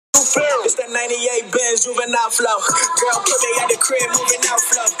98 Benz, juvenile flow. Girl, put me at the crib, moving out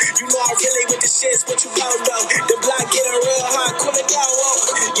flow. You know I really with the shits, what you don't know. The block getting real hot, coming down,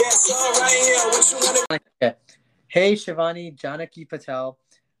 whoa. Yeah, so right here, what you wanna... Okay. Hey, Shivani Janaki Patel,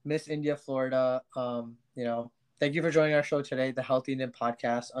 Miss India, Florida. Thank you for joining our show today, the Healthy Indian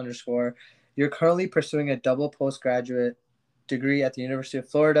Podcast _. You're currently pursuing a double postgraduate degree at the University of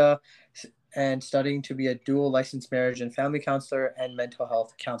Florida and studying to be a dual licensed marriage and family counselor and mental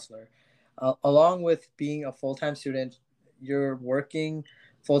health counselor. Along with being a full-time student, you're working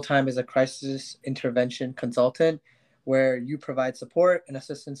full-time as a crisis intervention consultant where you provide support and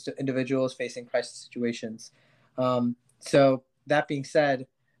assistance to individuals facing crisis situations. So that being said,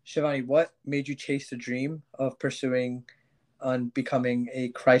 Shivani, what made you chase the dream of pursuing on becoming a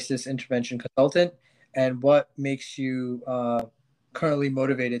crisis intervention consultant, and what makes you currently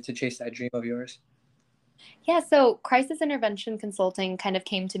motivated to chase that dream of yours? Yeah, so crisis intervention consulting kind of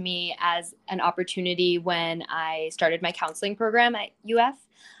came to me as an opportunity when I started my counseling program at UF.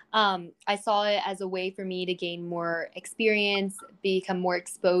 I saw it as a way for me to gain more experience, become more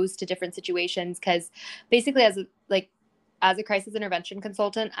exposed to different situations, because basically as a crisis intervention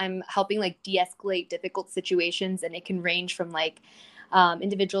consultant, I'm helping de-escalate difficult situations, and it can range from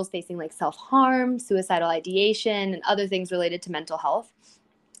individuals facing self-harm, suicidal ideation, and other things related to mental health.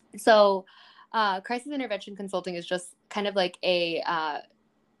 So crisis intervention consulting is just kind of a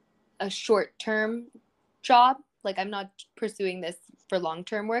short-term job. I'm not pursuing this for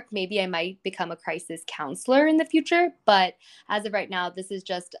long-term work. Maybe I might become a crisis counselor in the future, but as of right now, this is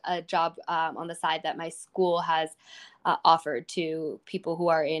just a job on the side that my school has offered to people who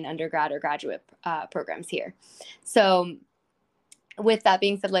are in undergrad or graduate programs here. So with that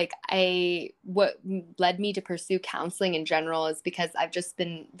being said, what led me to pursue counseling in general is because I've just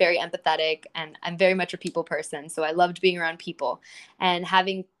been very empathetic, and I'm very much a people person. So I loved being around people, and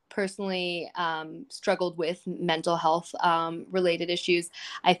having personally struggled with mental health related issues,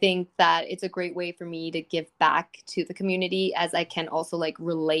 I think that it's a great way for me to give back to the community, as I can also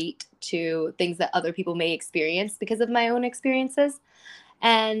relate to things that other people may experience because of my own experiences.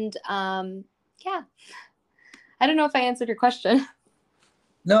 And yeah, I don't know if I answered your question.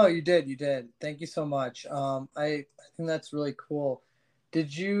 No, you did. You did. Thank you so much. I think that's really cool.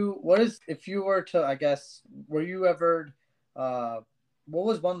 If you were to, I guess, were you ever, what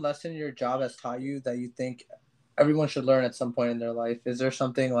was one lesson your job has taught you that you think everyone should learn at some point in their life? Is there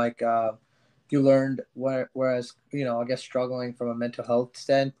something you learned whereas, I guess struggling from a mental health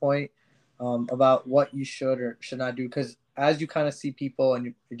standpoint, about what you should or should not do? Because as you kind of see people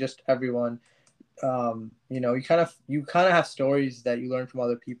and you just everyone, you kind of have stories that you learn from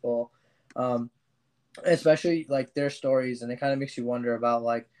other people, especially their stories, and it kind of makes you wonder about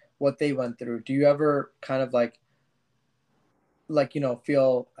what they went through. Do you ever kind of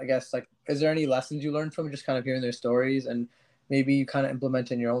feel, I guess, is there any lessons you learned from just kind of hearing their stories and maybe you kind of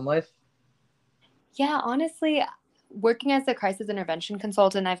implement in your own life? Yeah, honestly, working as a crisis intervention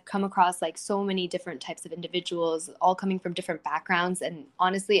consultant, I've come across so many different types of individuals, all coming from different backgrounds. And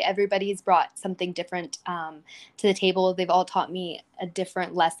honestly, everybody's brought something different to the table. They've all taught me a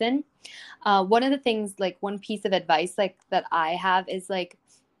different lesson. One of the things, one piece of advice that I have is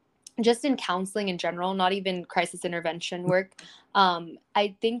just in counseling in general, not even crisis intervention work.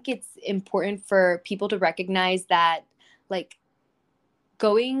 I think it's important for people to recognize that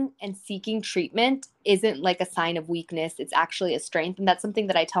going and seeking treatment isn't a sign of weakness. It's actually a strength. And that's something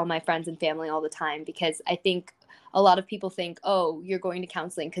that I tell my friends and family all the time, because I think a lot of people think, oh, you're going to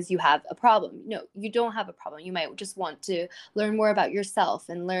counseling because you have a problem. No, you don't have a problem. You might just want to learn more about yourself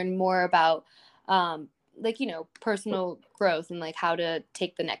and learn more about personal growth and how to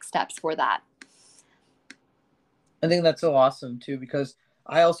take the next steps for that. I think that's so awesome too, because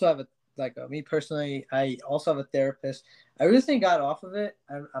I also have me personally, I also have a therapist. I recently got off of it.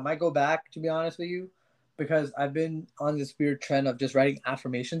 I might go back, to be honest with you, because I've been on this weird trend of just writing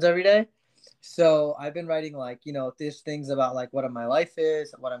affirmations every day. So I've been writing these things about what my life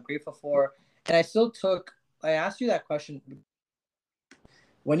is, what I'm grateful for. And I asked you that question.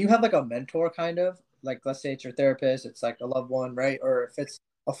 When you have a mentor, kind of let's say it's your therapist, it's a loved one, right? Or if it's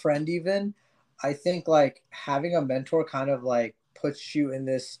a friend even, I think having a mentor kind of puts you in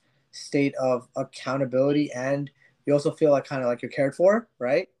this state of accountability, and you also feel kind of you're cared for,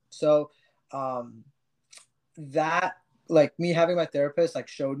 right? So that me having my therapist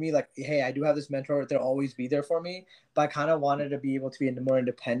showed me hey, I do have this mentor, they'll always be there for me, but I kind of wanted to be able to be more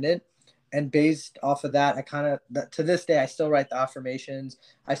independent. And based off of that, I kind of, to this day, I still write the affirmations.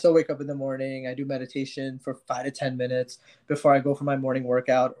 I still wake up in the morning. I do meditation for 5 to 10 minutes before I go for my morning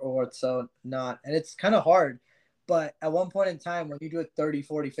workout or so not. And it's kind of hard, But at one point in time, when you do it 30,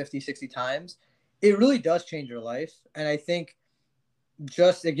 40, 50, 60 times, it really does change your life. And I think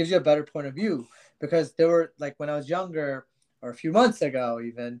just it gives you a better point of view, because there were, like, when I was younger, or a few months ago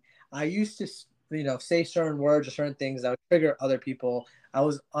even, I used to, say certain words or certain things that would trigger other people. I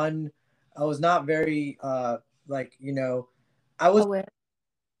was not very like, I was, Aware.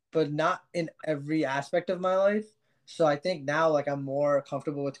 but not in every aspect of my life. So I think now, like, I'm more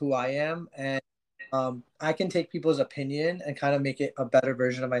comfortable with who I am, and I can take people's opinion and kind of make it a better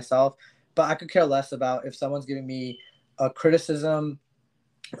version of myself. But I could care less about if someone's giving me a criticism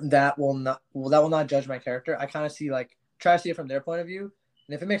that will not judge my character. I kind of try to see it from their point of view,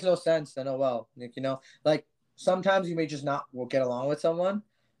 and if it makes no sense, then oh well. Like, like, sometimes you may just not will get along with someone,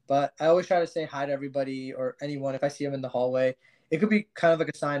 but I always try to say hi to everybody or anyone if I see them in the hallway. It could be kind of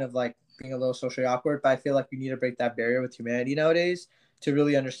like a sign of, like, being a little socially awkward, but I feel like you need to break that barrier with humanity nowadays to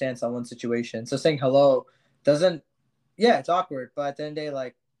really understand someone's situation. So saying hello doesn't, yeah, it's awkward, but at the end of the day,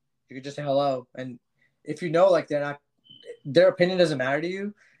 like, you could just say hello, and if like their opinion doesn't matter to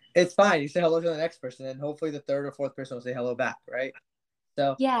you, it's fine. You say hello to the next person, and hopefully the third or fourth person will say hello back, right?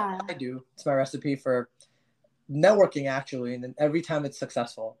 So Yeah. I do. It's my recipe for networking, actually, and then every time it's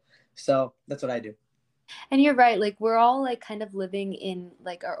successful. So that's what I do. And you're right. Like, we're all like kind of living in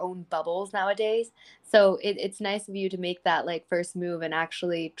like our own bubbles nowadays. So it's nice of you to make that like first move and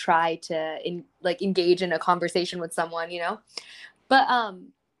actually try to engage in a conversation with someone, But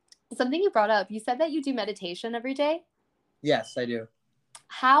something you brought up, you said that you do meditation every day. Yes, I do.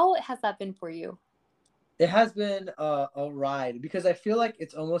 How has that been for you? It has been a ride, because I feel like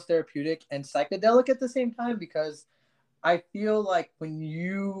it's almost therapeutic and psychedelic at the same time, because I feel like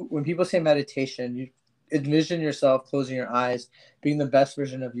when people say meditation, you envision yourself closing your eyes, being the best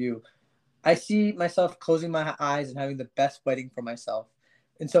version of you. I see myself closing my eyes and having the best wedding for myself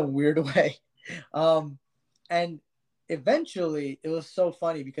in some weird way. Um, and eventually it was so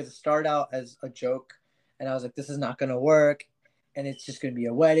funny, because it started out as a joke, and I was like, this is not going to work, and it's just going to be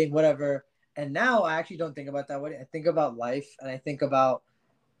a wedding, whatever. And now I actually don't think about that wedding. I think about life, and I think about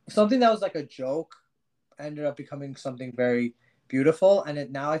something that was like a joke ended up becoming something very beautiful.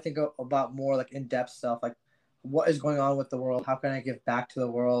 And now I think about more like in-depth stuff, like what is going on with the world, how can I give back to the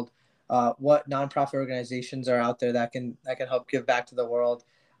world, what nonprofit organizations are out there that can help give back to the world.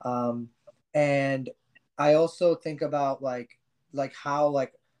 And I also think about like how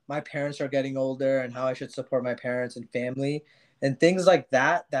like my parents are getting older, and how I should support my parents and family and things like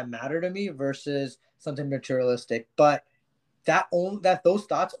that matter to me versus something materialistic. But that those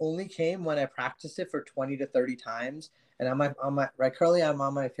thoughts only came when I practiced it for 20 to 30 times. And right currently I'm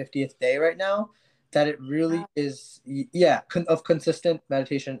on my 50th day right now, that it really is, yeah, of consistent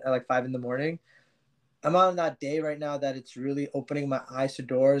meditation at like 5 in the morning. I'm on that day right now that it's really opening my eyes to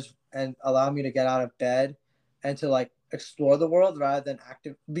doors and allowing me to get out of bed and to like explore the world, rather than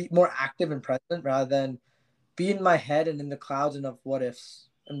be more active and present, rather than be in my head and in the clouds and of what ifs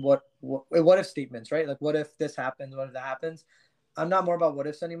and what if statements, right? Like, what if this happens? What if that happens? I'm not more about what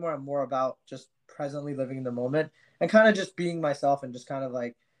ifs anymore. I'm more about just presently living in the moment and kind of just being myself, and just kind of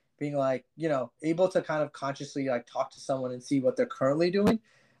like being like, able to kind of consciously like talk to someone and see what they're currently doing.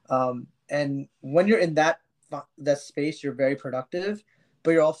 And when you're in that space, you're very productive,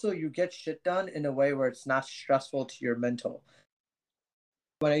 but you get shit done in a way where it's not stressful to your mental.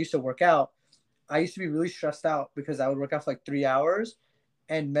 When I used to work out, I used to be really stressed out because I would work out for like 3 hours,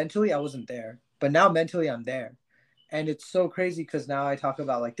 and mentally I wasn't there. But now mentally I'm there. And it's so crazy, because now I talk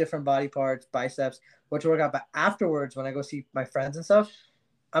about like different body parts, biceps, what to work out. But afterwards, when I go see my friends and stuff,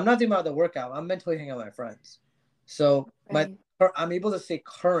 I'm not thinking about the workout. I'm mentally hanging out with my friends. So Right. I'm able to stay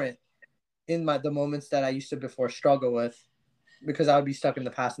current in the moments that I used to before struggle with, because I would be stuck in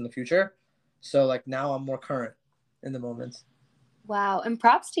the past and the future. So like now I'm more current in the moments. Wow. And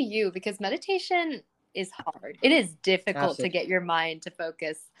props to you, because meditation is hard. It is difficult to Absolutely. get your mind to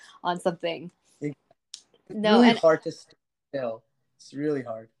focus on something. It's No, really and hard to stay still. It's really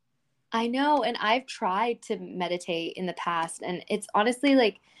hard. I know, and I've tried to meditate in the past, and it's honestly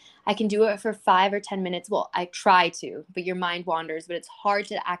like I can do it for 5 or 10 minutes. Well, I try to, but your mind wanders, but it's hard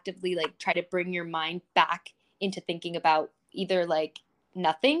to actively like try to bring your mind back into thinking about either like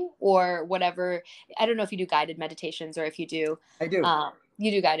nothing or whatever. I don't know if you do guided meditations or if you do. I do.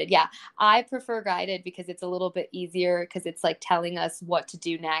 You do guided. Yeah. I prefer guided because it's a little bit easier because it's like telling us what to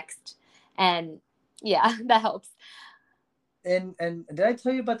do next. And yeah, that helps. And did I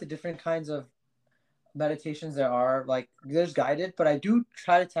tell you about the different kinds of meditations there are? Like, there's guided, but I do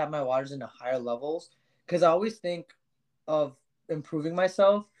try to tap my waters into higher levels, because I always think of improving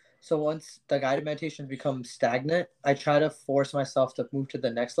myself, So once the guided meditations become stagnant, I try to force myself to move to the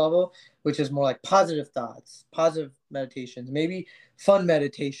next level, which is more like positive thoughts, positive meditations, maybe fun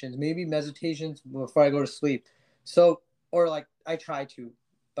meditations, maybe meditations before I go to sleep. So, or like I try to,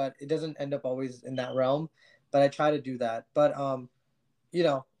 but it doesn't end up always in that realm. But I try to do that. But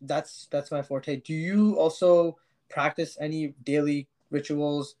that's my forte. Do you also practice any daily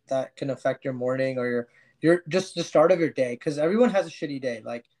rituals that can affect your morning or your just the start of your day? Because everyone has a shitty day.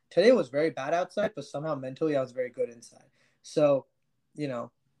 Like today was very bad outside, but somehow mentally I was very good inside. So, you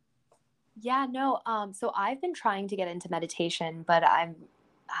know, Yeah, no. So I've been trying to get into meditation, but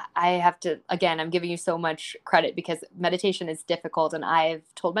I have to, again, I'm giving you so much credit because meditation is difficult, and I've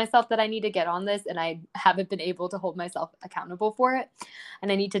told myself that I need to get on this, and I haven't been able to hold myself accountable for it.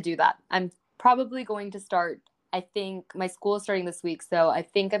 And I need to do that. I'm probably going to start, I think my school is starting this week. So I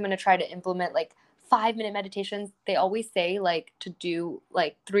think I'm going to try to implement like 5-minute meditations. They always say like to do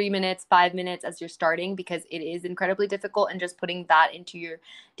like 3 minutes, 5 minutes as you're starting, because it is incredibly difficult, and just putting that into your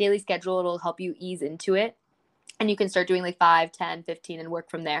daily schedule, it'll help you ease into it. And you can start doing like 5, 10, 15 and work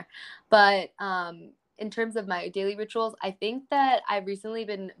from there. But in terms of my daily rituals, I think that I've recently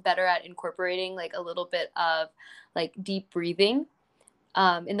been better at incorporating like a little bit of like deep breathing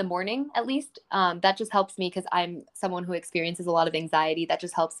in the morning, at least. That just helps me because I'm someone who experiences a lot of anxiety. That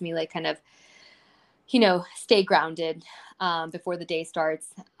just helps me like kind of, stay grounded before the day starts.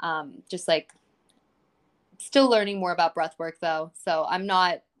 Just like still learning more about breath work though. So I'm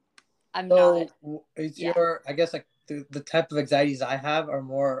not, so it's yeah. your I guess like the type of anxieties I have are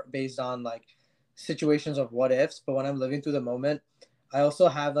more based on like situations of what ifs, but when I'm living through the moment, I also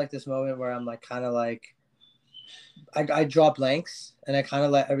have like this moment where I'm like kind of like I draw blanks and I kind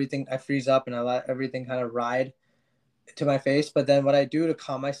of let everything, I freeze up and I let everything kind of ride to my face. But then what I do to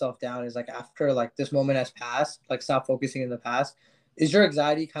calm myself down is like after like this moment has passed, like stop focusing in the past. Is your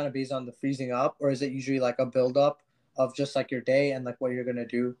anxiety kind of based on the freezing up, or is it usually like a buildup of just like your day and like what you're gonna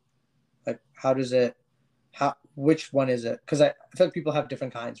do? Like how does it, which one is it? Because I feel like people have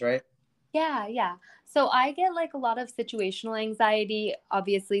different kinds, right? Yeah, yeah. So I get like a lot of situational anxiety,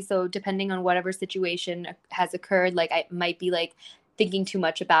 obviously. So depending on whatever situation has occurred, like I might be like thinking too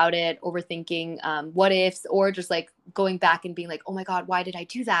much about it, overthinking what ifs, or just like going back and being like, oh my God, why did I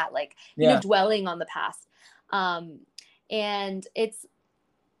do that? Like, Yeah. dwelling on the past. Um, and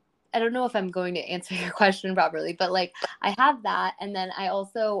I don't know if I'm going to answer your question properly, but like I have that. And then I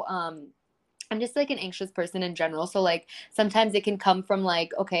also, I'm just like an anxious person in general. So like sometimes it can come from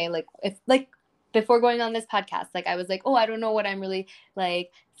like, okay, like if like before going on this podcast, like I was like, oh, I don't know what I'm really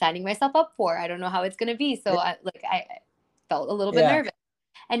like signing myself up for. I don't know how it's gonna be. So I felt a little bit Yeah. nervous.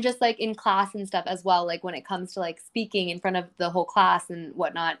 And just like in class and stuff as well, like when it comes to like speaking in front of the whole class and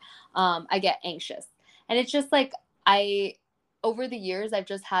whatnot, I get anxious. And it's just like I over the years I've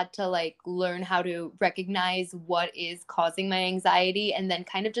just had to like learn how to recognize what is causing my anxiety, and then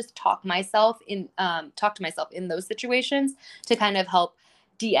kind of just talk to myself in those situations to kind of help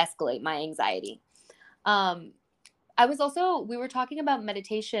de-escalate my anxiety. um we were talking about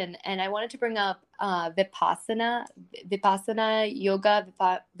meditation, and I wanted to bring up Vipassana yoga,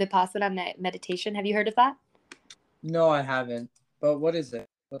 Vipassana meditation. Have you heard of that? No, I haven't. But what is it?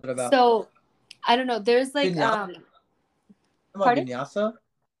 What's it about? So I don't know. There's like, Vinyasa? About pardon? vinyasa?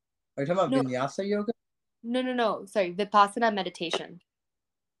 Are you talking about No, vinyasa yoga? no. Sorry, Vipassana meditation.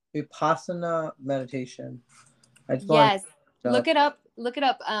 Vipassana meditation. I just want Yes. to look it up. Look it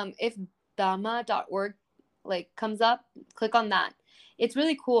up. If dhamma.org like comes up, click on that. It's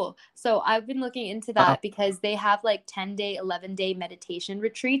really cool. So I've been looking into that because they have like 10-day, 11-day meditation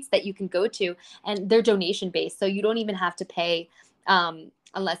retreats that you can go to, and they're donation based. So you don't even have to pay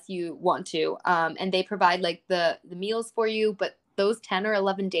unless you want to. And they provide like the meals for you, but those 10 or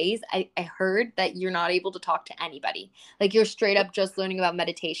 11 days, I heard that you're not able to talk to anybody. Like you're straight up just learning about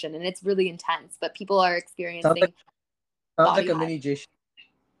meditation, and it's really intense, but people are Sounds like experiencing sounds like body a high. mini J.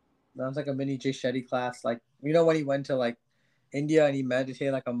 Sounds like a mini J Shetty class. Like when he went to like India and he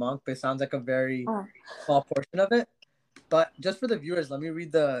meditated like a monk, but it sounds like a very Oh. small portion of it. But just for the viewers, let me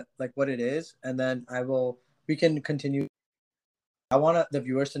read the like what it is, and then we can continue. I want the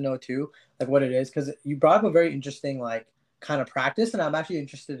viewers to know too, like what it is, because you brought up a very interesting like kind of practice, and I'm actually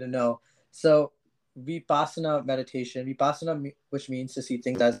interested to know. So, Vipassana meditation, which means to see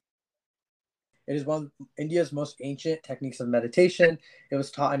things as it is one of India's most ancient techniques of meditation. It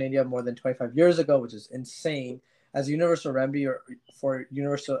was taught in India more than 25 years ago, which is insane, as a universal remedy for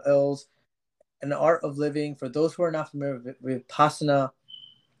universal ills, an art of living. For those who are not familiar with Vipassana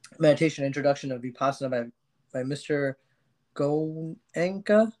meditation, introduction of Vipassana by Mr.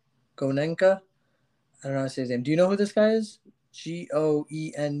 Gonenka. Gonenka. I don't know how to say his name. Do you know who this guy is?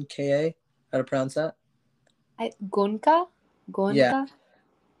 Goenka. How to pronounce that? Gonka? Yeah. Gonka?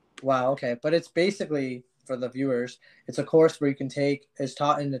 Wow. Okay. But it's basically, for the viewers, it's a course where you can take, is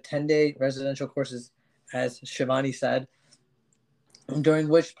taught in the 10-day residential courses, as Shivani said, during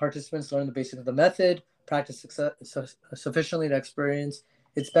which participants learn the basics of the method, practice sufficiently to experience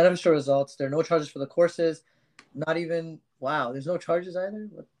its beneficial results. There are no charges for the courses. Not even, wow, there's no charges either?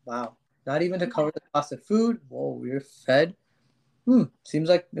 Wow. Not even to cover the cost of food. Whoa, we're fed. Seems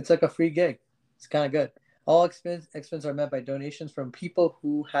like it's like a free gig. It's kind of good. All expenses are met by donations from people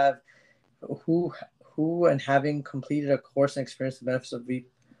who have who who and having completed a course and experienced the benefits of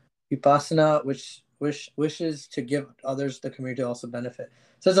Vipassana, which wishes to give others the community to also benefit.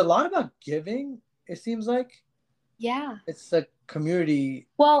 So there's a lot about giving. It seems like Yeah. it's a community.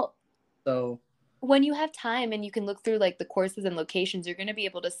 Well, So when you have time and you can look through like the courses and locations, you're going to be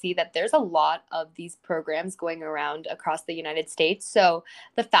able to see that there's a lot of these programs going around across the United States. So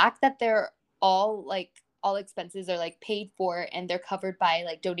the fact that they're all expenses are like paid for and they're covered by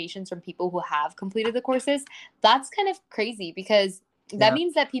like donations from people who have completed the courses, that's kind of crazy, because that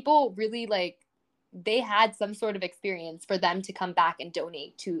means that people really like, they had some sort of experience for them to come back and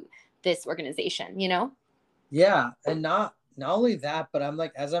donate to this organization, you know? yeah, and not only that, but I'm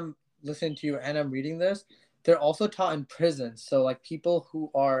like, as I'm listening to you and I'm reading this, they're also taught in prisons. So like people who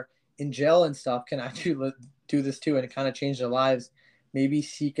are in jail and stuff can actually do this too, and it kind of change their lives. Maybe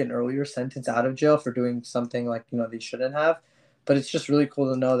seek an earlier sentence out of jail for doing something like they shouldn't have. But it's just really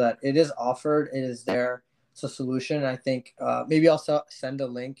cool to know that it is offered, it is there. It's a solution. I think maybe I'll send a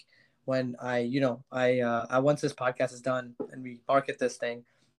link when I once this podcast is done and we market this thing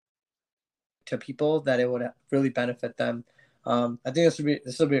to people, that it would really benefit them. I think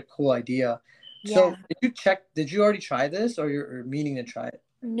this would be a cool idea. Yeah. So did you already try this, or you're meaning to try it?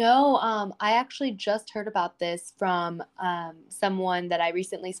 No, I actually just heard about this from someone that I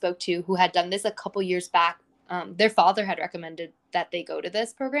recently spoke to who had done this a couple years back. Their father had recommended that they go to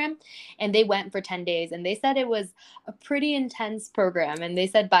this program, and they went for 10 days, and they said it was a pretty intense program. And they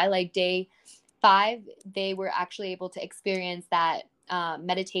said by like day 5, they were actually able to experience that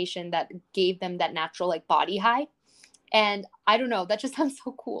meditation that gave them that natural like body high. And I don't know, that just sounds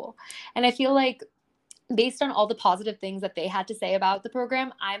so cool. And I feel like based on all the positive things that they had to say about the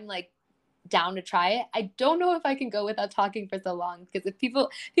program, I'm like down to try it. I don't know if I can go without talking for so long, because if people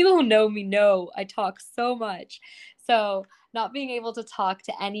who know me know I talk so much. So not being able to talk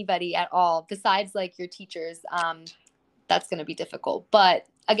to anybody at all besides like your teachers, that's going to be difficult. But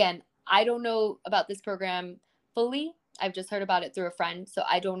again, I don't know about this program fully. I've just heard about it through a friend, so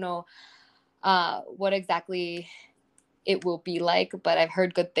I don't know what exactly it will be like, but I've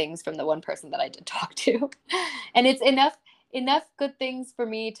heard good things from the one person that I did talk to. And it's enough good things for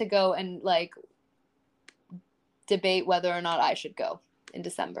me to go and like debate whether or not I should go in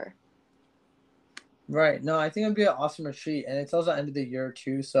December. Right. No, I think it'd be an awesome retreat, and it's also end of the year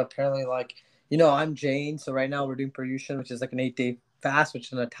too. So apparently, like I'm Jane. So right now we're doing Paryushan, which is like an 8-day fast,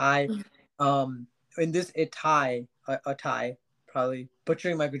 which is a Thai. In this a Thai, probably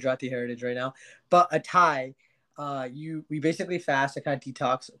butchering my Gujarati heritage right now, but a Thai. We basically fast to kind of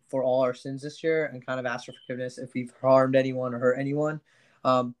detox for all our sins this year and kind of ask for forgiveness if we've harmed anyone or hurt anyone.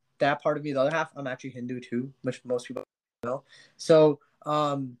 That part of me, the other half, I'm actually Hindu too, which most people know. So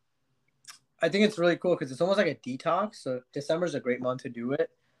I think it's really cool because it's almost like a detox. So December is a great month to do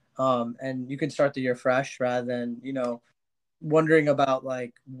it. And you can start the year fresh rather than, wondering about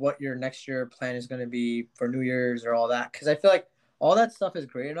like what your next year plan is going to be for New Year's or all that. Because I feel like all that stuff is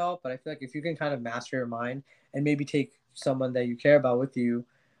great and all, but I feel like if you can kind of master your mind and maybe take someone that you care about with you,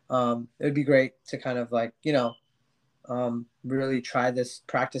 it would be great to kind of like, really try this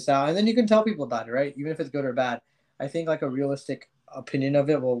practice out. And then you can tell people about it, right? Even if it's good or bad. I think like a realistic opinion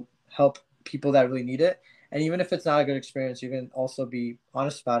of it will help people that really need it. And even if it's not a good experience, you can also be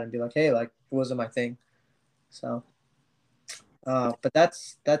honest about it and be like, hey, like it wasn't my thing. So but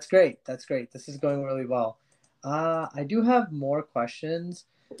that's great. That's great. This is going really well. I do have more questions.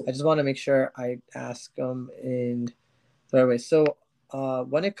 I just want to make sure I ask them in the right way. So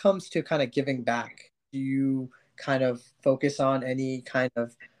when it comes to kind of giving back, do you kind of focus on any kind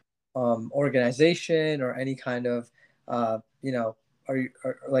of organization or any kind of any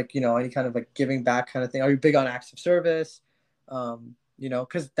kind of like giving back kind of thing? Are you big on acts of service?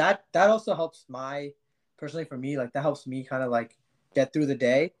 Because that also helps personally for me, like that helps me kind of like get through the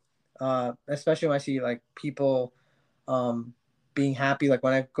day, especially when I see like people being happy. Like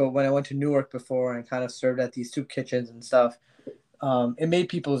when I went to Newark before and kind of served at these soup kitchens and stuff, it made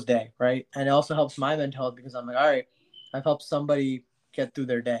people's day, right? And it also helps my mental health because I'm like, all right, I've helped somebody get through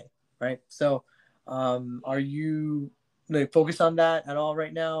their day, right? So are you like focus on that at all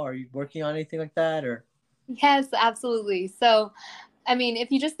right now? Are you working on anything like that, or? Yes, absolutely. So, I mean,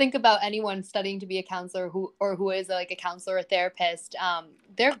 if you just think about anyone studying to be a counselor who is like a counselor or therapist,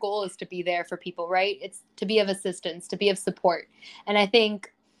 their goal is to be there for people, right? It's to be of assistance, to be of support. And I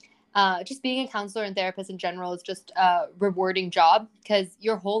think just being a counselor and therapist in general is just a rewarding job because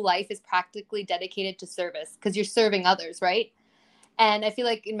your whole life is practically dedicated to service because you're serving others, right? And I feel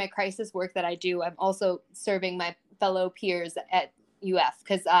like in my crisis work that I do, I'm also serving my fellow peers at UF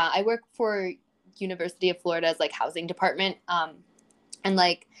because I work for University of Florida's like housing department. And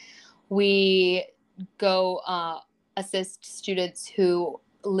like we go assist students who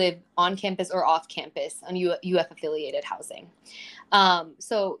live on campus or off campus on UF affiliated housing.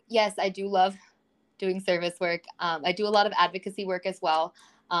 So yes, I do love doing service work. I do a lot of advocacy work as well,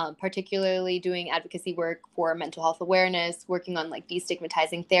 particularly doing advocacy work for mental health awareness, working on like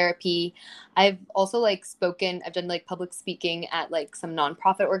destigmatizing therapy. I've also like I've done like public speaking at like some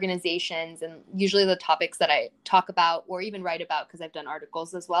nonprofit organizations, and usually the topics that I talk about or even write about, because I've done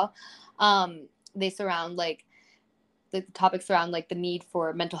articles as well, they surround like the topics around like the need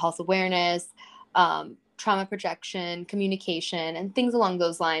for mental health awareness, trauma projection, communication, and things along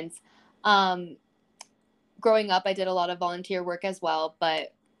those lines. Growing up, I did a lot of volunteer work as well,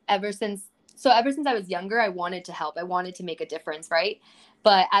 but ever since I was younger, I wanted to help. I wanted to make a difference, right?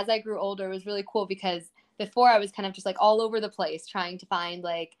 But as I grew older, it was really cool because before I was kind of just like all over the place trying to find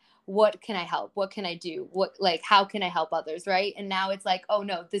like, what can I help? What can I do? How can I help others, right? And now it's like, oh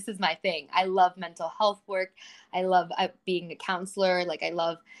no, this is my thing. I love mental health work. I love being a counselor. Like I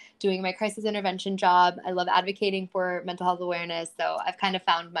love doing my crisis intervention job. I love advocating for mental health awareness. So I've kind of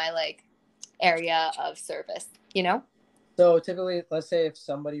found my like area of service, you know? So typically, let's say if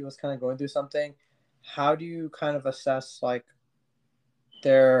somebody was kind of going through something, how do you kind of assess like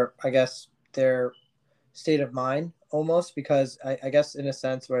their, I guess, their state of mind almost? Because I guess in a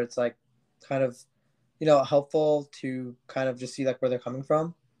sense where it's like kind of, helpful to kind of just see like where they're coming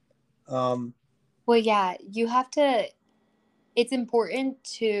from. Well, yeah, it's important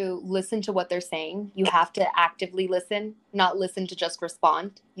to listen to what they're saying. You have to actively listen, not listen to just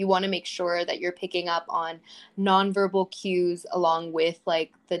respond. You want to make sure that you're picking up on nonverbal cues along with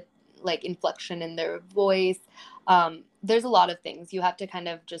like the like inflection in their voice. There's a lot of things. You have to kind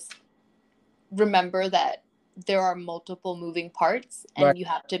of just remember that there are multiple moving parts, and Right. you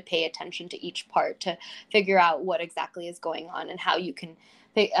have to pay attention to each part to figure out what exactly is going on and how you can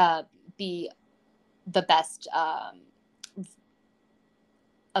be the best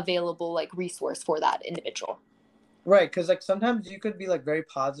available like resource for that individual. Right, because like sometimes you could be like very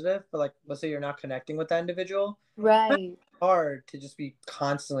positive, but like let's say you're not connecting with that individual. Right. It's hard to just be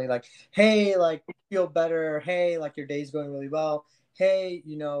constantly like, hey, like feel better. Hey, like your day's going really well. Hey,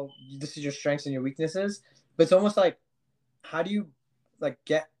 this is your strengths and your weaknesses. But it's almost like, how do you like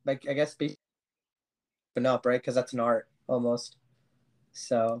get like I guess basically open up, right? Because that's an art almost.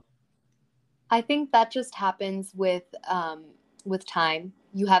 So I think that just happens with time.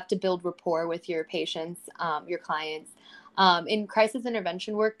 You have to build rapport with your patients, your clients. In crisis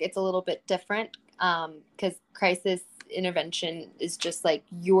intervention work, it's a little bit different because crisis intervention is just like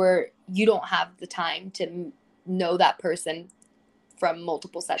you don't have the time to know that person from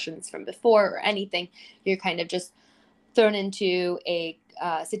multiple sessions from before or anything. You're kind of just thrown into a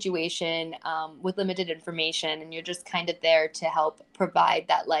situation with limited information, and you're just kind of there to help provide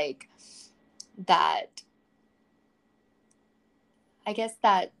that I guess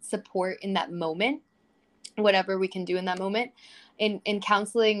that support in that moment, whatever we can do in that moment. In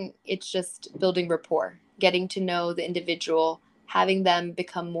counseling, it's just building rapport, getting to know the individual, having them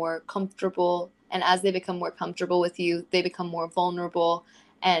become more comfortable, and as they become more comfortable with you, they become more vulnerable,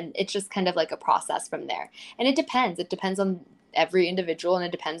 and it's just kind of like a process from there. And it depends on every individual, and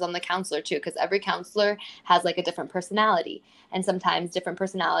it depends on the counselor too, because every counselor has like a different personality, and sometimes different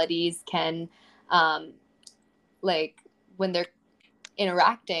personalities can like when they're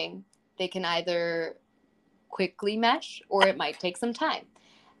interacting, they can either quickly mesh or it might take some time.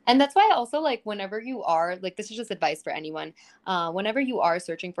 And that's why I also like whenever you are like, this is just advice for anyone, whenever you are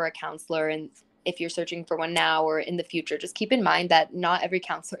searching for a counselor, and if you're searching for one now or in the future, just keep in mind that not every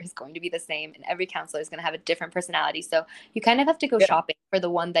counselor is going to be the same, and every counselor is going to have a different personality. So you kind of have to go shopping for the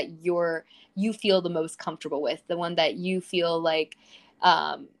one that you feel the most comfortable with, the one that you feel like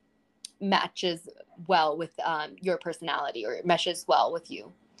matches well with your personality or meshes well with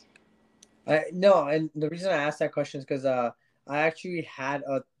you. No, and the reason I asked that question is because I actually had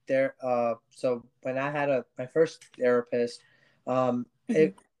so when I had my first therapist,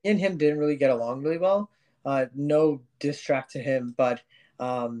 it and him didn't really get along really well. No diss track to him, but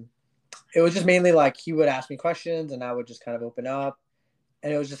it was just mainly like he would ask me questions and I would just kind of open up,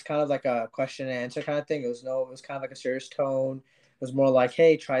 and it was just kind of like a question and answer kind of thing. It was kind of like a serious tone. It was more like,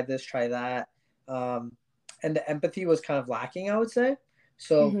 hey, try this, try that. And the empathy was kind of lacking, I would say.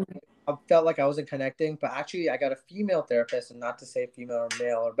 So Mm-hmm. I felt like I wasn't connecting, but actually I got a female therapist, and not to say female or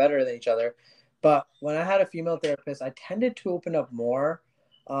male are better than each other, but when I had a female therapist, I tended to open up more.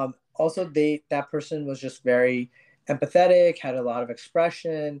 Also, that person was just very empathetic, had a lot of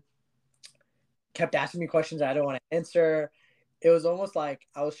expression, kept asking me questions I don't want to answer. It was almost like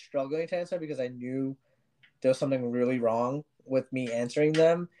I was struggling to answer because I knew there was something really wrong with me answering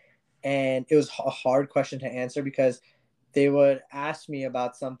them. And it was a hard question to answer because they would ask me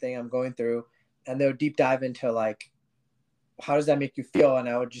about something I'm going through, and they would deep dive into like, how does that make you feel? And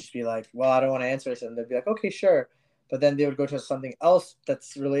I would just be like, well, I don't want to answer this. And they'd be like, okay, sure. But then they would go to something else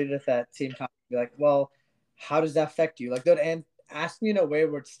that's related to that same topic. Be like, well, how does that affect you? Like they'd ask me in a way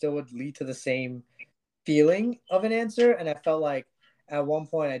where it still would lead to the same feeling of an answer. And I felt like at one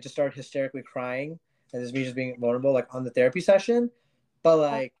point I just started hysterically crying, and this is me just being vulnerable, like on the therapy session. But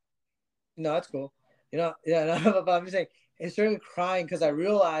like, no, that's cool. Yeah, no, but I'm just saying hysterically crying because I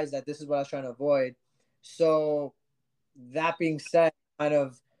realized that this is what I was trying to avoid. So that being said, kind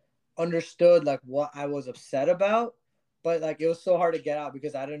of understood like what I was upset about, but like it was so hard to get out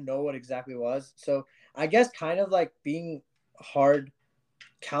because I didn't know what exactly was. So I guess kind of like being hard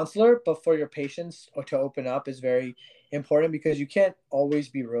counselor, but for your patients or to open up is very important because you can't always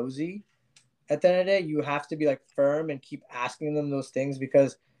be rosy. At the end of the day, you have to be like firm and keep asking them those things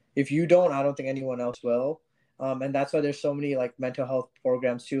because if you don't, I don't think anyone else will. And that's why there's so many like mental health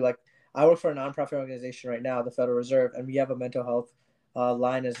programs too. Like I work for a nonprofit organization right now, the Federal Reserve, and we have a mental health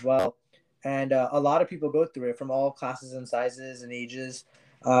line as well. And a lot of people go through it from all classes and sizes and ages.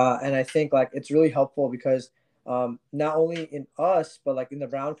 And I think like it's really helpful because not only in us, but like in the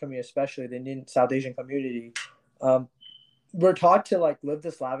brown community, especially the Indian South Asian community, um, we're taught to like live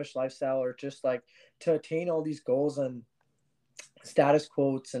this lavish lifestyle or just like to attain all these goals and status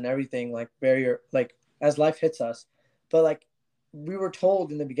quotes and everything like very like as life hits us. But like we were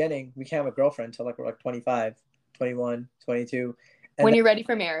told in the beginning we can't have a girlfriend until like we're like 25, 21, 22. And When then you're ready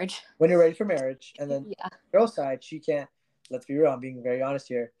for marriage. when you're ready for marriage, and then Yeah. the girl side, she can't, let's be real, I'm being very honest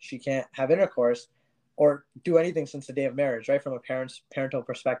here, she can't have intercourse or do anything since the day of marriage, right? From a parental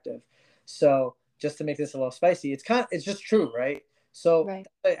perspective. So just to make this a little spicy, it's just true, right? So Right.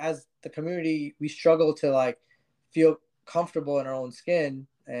 as the community, we struggle to like feel comfortable in our own skin,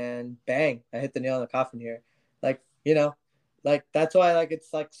 and bang, I hit the nail on the coffin here. Like, like that's why like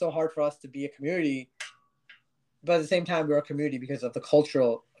it's like so hard for us to be a community, but at the same time we're a community because of the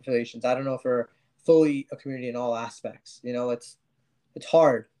cultural affiliations. I don't know if we're fully a community in all aspects. It's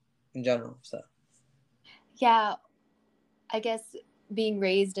hard in general. So Yeah, I guess being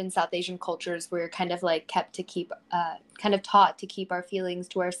raised in South Asian cultures, we're kind of like kept to keep, kind of taught to keep our feelings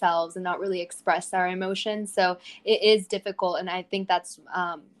to ourselves and not really express our emotions. So it is difficult, and I think that's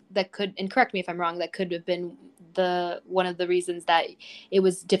that could, and correct me if I'm wrong, that could have been the one of the reasons that it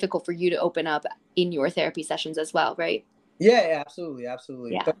was difficult for you to open up in your therapy sessions as well, right? yeah, absolutely.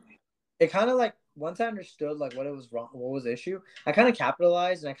 Yeah. But it kind of like once I understood like what it was wrong, what was the issue, I kind of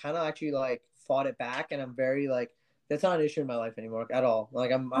capitalized and I kind of actually like fought it back, and I'm very like that's not an issue in my life anymore at all.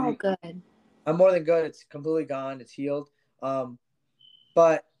 Like Oh, good. I'm more than good. It's completely gone. It's healed. Um,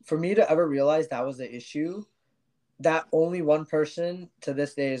 but for me to ever realize that was the issue, that only one person to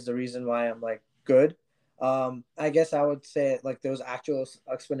this day is the reason why I'm like good. I guess I would say like there was actual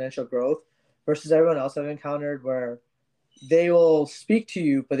exponential growth versus everyone else I've encountered where they will speak to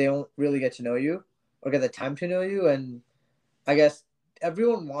you, but they don't really get to know you or get the time to know you. And I guess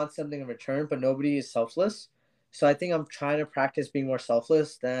everyone wants something in return, but nobody is selfless. So I think I'm trying to practice being more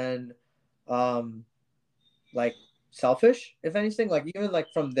selfless than um, like selfish, if anything. Like even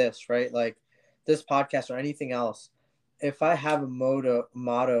like from this, right? Like this podcast or anything else, if I have a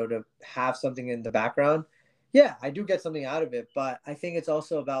motto to have something in the background, yeah, I do get something out of it. But I think it's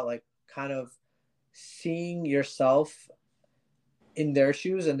also about like kind of seeing yourself in their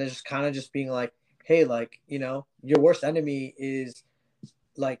shoes and then just kind of just being like, hey, like, your worst enemy is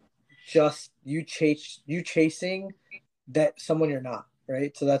like just you chasing that someone you're not,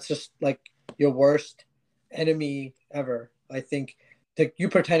 right? So that's just like your worst enemy ever. I think that you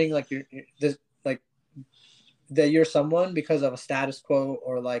pretending like you're this like that you're someone because of a status quo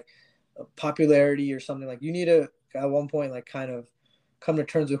or like popularity or something. Like you need to at one point like kind of come to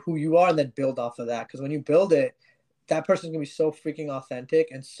terms with who you are and then build off of that, because when you build it, that person's gonna be so freaking authentic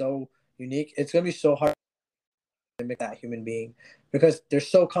and so unique. It's gonna be so hard to make that human being because they're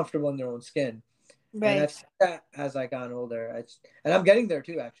so comfortable in their own skin. And Right. I've seen that as I gotten older. And I'm getting there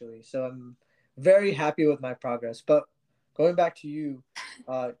too, actually. So I'm very happy with my progress. But going back to you,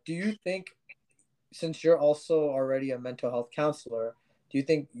 do you think, since you're also already a mental health counselor, do you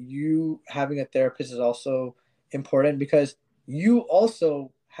think you having a therapist is also important? Because you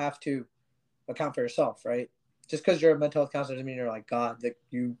also have to account for yourself, right? Just because you're a mental health counselor doesn't mean you're like God. Like,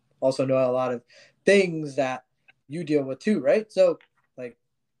 you also know a lot of things that you deal with too, right? So, like,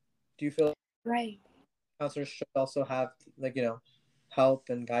 do you feel Right. counselors should also have, like, help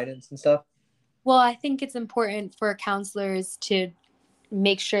and guidance and stuff? Well, I think it's important for counselors to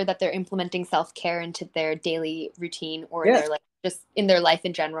make sure that they're implementing self-care into their daily routine or Yes. their like just in their life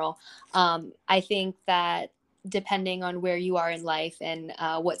in general. I think that depending on where you are in life and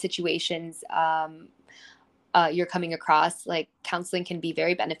what situations you're coming across, like counseling can be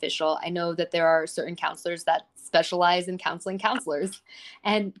very beneficial. I know that there are certain counselors that specialize in counseling counselors,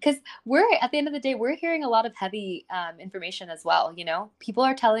 and because we're at the end of the day, we're hearing a lot of heavy information as well. People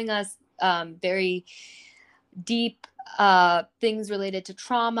are telling us very deep things related to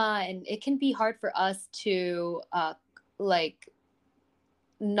trauma, and it can be hard for us to like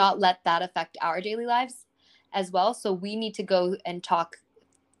not let that affect our daily lives as well. So we need to go and talk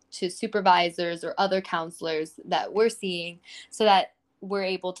to supervisors or other counselors that we're seeing so that we're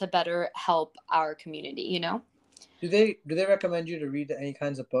able to better help our community. Do they recommend you to read any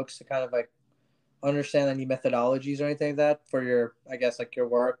kinds of books to kind of like understand any methodologies or anything like that for your, I guess, like your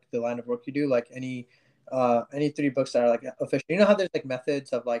work, the line of work you do? Like any three books that are like official. You know how there's like methods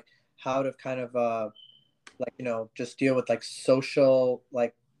of like how to kind of like just deal with like social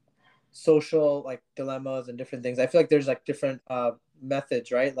like dilemmas and different things. I feel like there's like different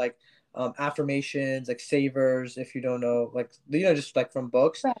methods, right? Like affirmations, like savers, if you don't know, like just like from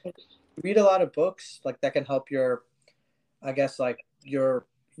books. Right. Read a lot of books like that can help your, I guess, like your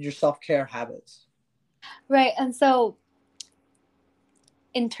self-care habits. Right. And so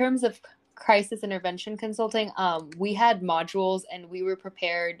in terms of crisis intervention consulting, we had modules and we were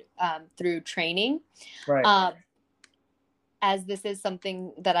prepared through training. Right. As this is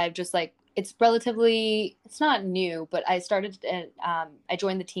something that I've just like, it's not new, but I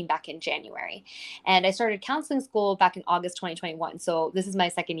joined the team back in January, and I started counseling school back in August 2021. So this is my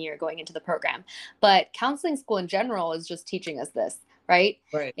second year going into the program. But counseling school in general is just teaching us this, right?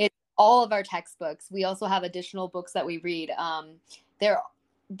 Right. It's all of our textbooks. We also have additional books that we read.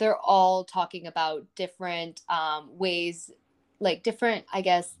 They're all talking about different ways, like different, I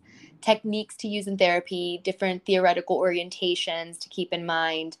guess, techniques to use in therapy, different theoretical orientations to keep in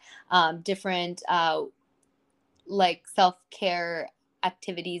mind, different like self-care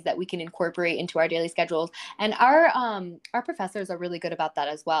activities that we can incorporate into our daily schedules. And our professors are really good about that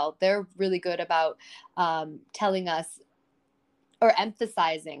as well. They're really good about telling us or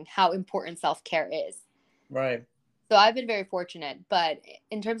emphasizing how important self-care is. Right. So I've been very fortunate, but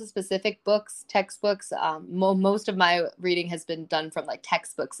in terms of specific books, textbooks, most of my reading has been done from like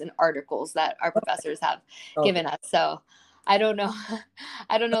textbooks and articles that our professors have Okay. given us. So I don't know,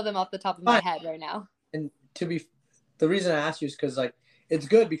 I don't know them off the top of my Fine. head right now. And the reason I asked you is because like it's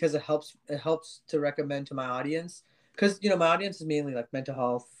good because it helps to recommend to my audience, because my audience is mainly like mental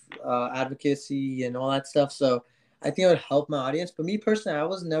health advocacy and all that stuff. So I think it would help my audience. But me personally, I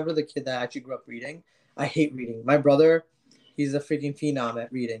was never the kid that actually grew up reading. I hate reading. My brother, he's a freaking phenom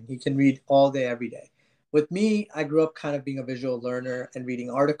at reading. He can read all day, every day. With me, I grew up kind of being a visual learner and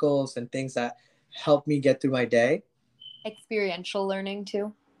reading articles and things that help me get through my day. Experiential learning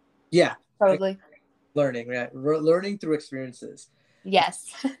too, Yeah, probably. learning, right? Learning through experiences.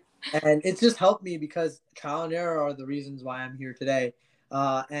 Yes. And it's just helped me because trial and error are the reasons why I'm here today.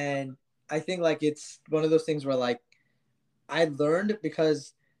 And I think like it's one of those things where like I learned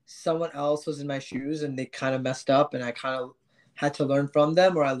because someone else was in my shoes and they kind of messed up, and I kind of had to learn from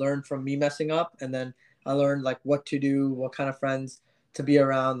them, or I learned from me messing up, and then I learned like what to do, what kind of friends to be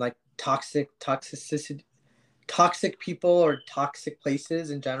around, like toxic people or toxic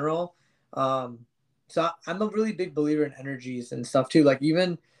places in general. So I'm a really big believer in energies and stuff too. Like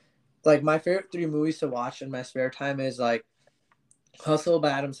even like my favorite three movies to watch in my spare time is like Hustle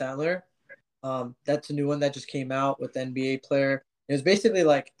by Adam Sandler. That's a new one that just came out with the NBA player. It was basically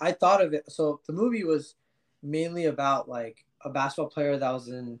like I thought of it. So the movie was mainly about like a basketball player that was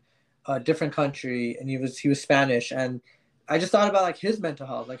in a different country, and he was Spanish, and I just thought about like his mental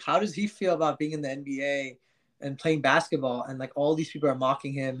health. Like how does he feel about being in the NBA and playing basketball, and like all these people are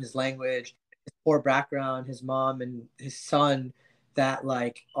mocking him, his language, his poor background, his mom and his son that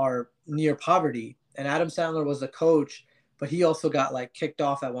like are near poverty. And Adam Sandler was a coach, but he also got like kicked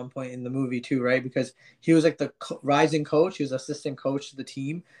off at one point in the movie too, right? Because he was like the rising coach, he was assistant coach to the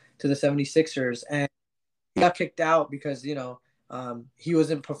team to the 76ers, and he got kicked out because, he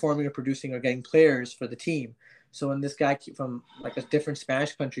wasn't performing or producing or getting players for the team. So when this guy from like a different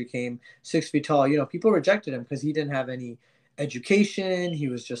Spanish country came, 6 feet tall, people rejected him because he didn't have any education. He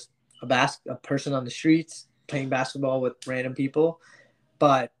was just a person on the streets playing basketball with random people.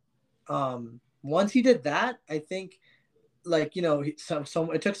 But once he did that, I think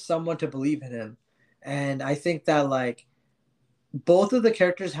it took someone to believe in him, and I think that both of the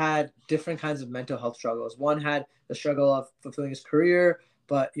characters had different kinds of mental health struggles. One had the struggle of fulfilling his career,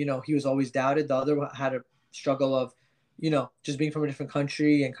 but he was always doubted. The other had a struggle of, just being from a different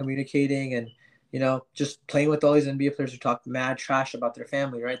country and communicating and, just playing with all these NBA players who talk mad trash about their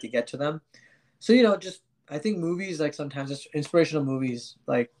family, right? To get to them. So, I think movies, sometimes inspirational movies,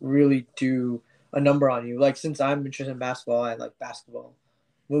 really do a number on you. Since I'm interested in basketball, I like basketball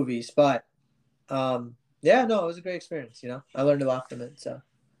movies, but, yeah, no, it was a great experience. I learned a lot from it. So.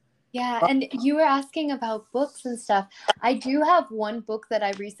 Yeah, and you were asking about books and stuff. I do have one book that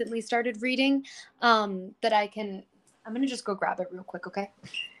I recently started reading I'm going to just go grab it real quick, okay?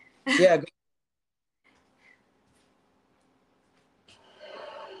 Yeah.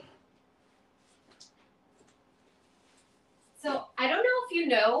 So I don't know if you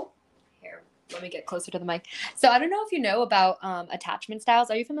know, here, let me get closer to the mic. So I don't know if you know about attachment styles.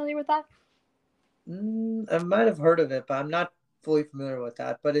 Are you familiar with that? I might have heard of it, but I'm not fully familiar with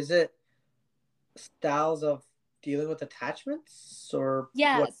that. But is it styles of dealing with attachments or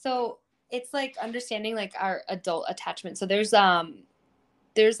Yeah, what? so it's understanding our adult attachment. So there's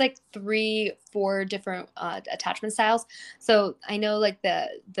 3-4 different attachment styles. So I know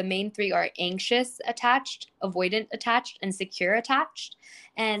the main 3 are anxious attached, avoidant attached, and secure attached.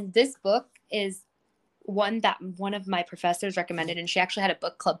 And this book is one that one of my professors recommended, and she actually had a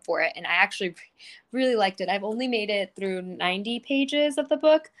book club for it, and I actually really liked it. I've only made it through 90 pages of the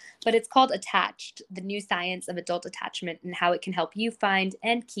book, but it's called Attached: The New Science of Adult Attachment and How It Can Help You Find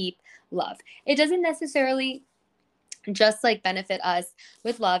and Keep Love. It doesn't necessarily just benefit us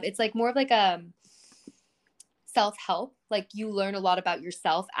with love. It's more of a self-help. You learn a lot about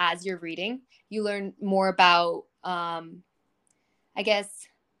yourself as you're reading. You learn more about I guess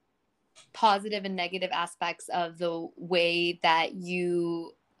positive and negative aspects of the way that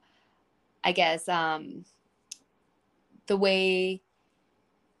you, the way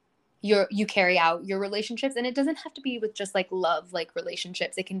you carry out your relationships. And it doesn't have to be with just love,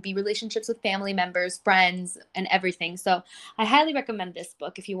 relationships. It can be relationships with family members, friends, and everything. So I highly recommend this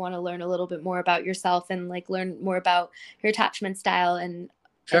book if you want to learn a little bit more about yourself and learn more about your attachment style. And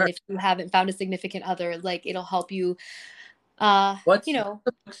Sure. and if you haven't found a significant other, it'll help you, What's the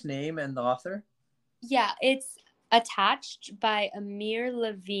book's name and the author? Yeah, it's Attached by Amir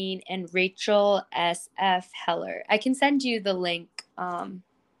Levine and Rachel S.F. Heller. I can send you the link.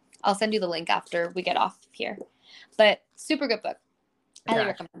 I'll send you the link after we get off here. But super good book. Highly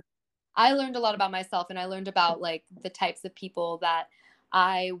recommend. I learned a lot about myself, and I learned about the types of people that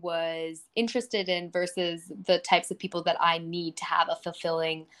I was interested in versus the types of people that I need to have a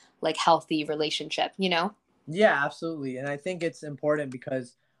fulfilling, healthy relationship, Yeah, absolutely. And I think it's important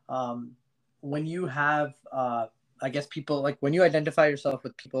because when you have, I guess, people, when you identify yourself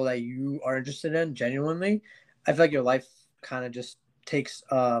with people that you are interested in genuinely, I feel like your life kind of just takes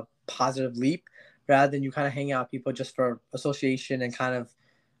a positive leap rather than you kind of hang out with people just for association and kind of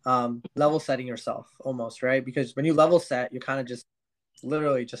level setting yourself almost, right? Because when you level set, you're kind of just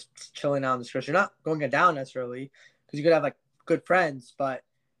literally just chilling out on the street. You're not going down necessarily because you could have good friends, but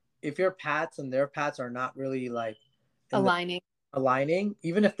if your paths and their paths are not really aligning,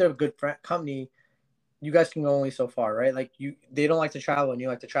 even if they're good company, you guys can go only so far, right? They don't like to travel and you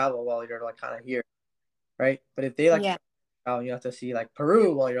like to travel while you're kind of here, right? But if they like to travel, you have to see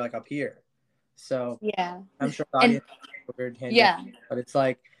Peru while you're up here. So yeah, I'm sure the audience weird hand, but it's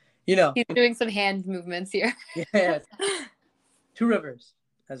he's doing some hand movements here. Yeah, 2 rivers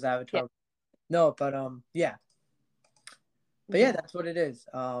as Avatar. Yeah. No, but yeah. But yeah, that's what it is.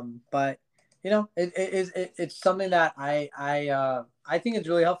 But it's something that I think it's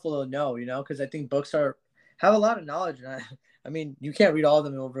really helpful to know, because I think books have a lot of knowledge, and I mean, you can't read all of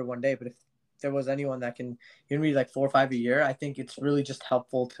them over one day, but if there was anyone that can read 4 or 5 a year, I think it's really just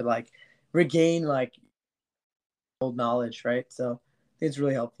helpful to regain old knowledge, right? So it's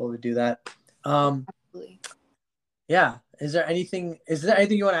really helpful to do that. Absolutely. Yeah. Is there anything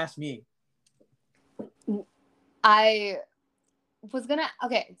you want to ask me? I was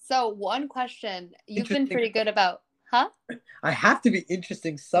okay, so one question. You've been pretty good about, huh? I have to be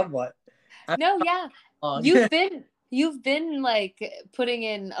interesting somewhat. No, yeah. You've been putting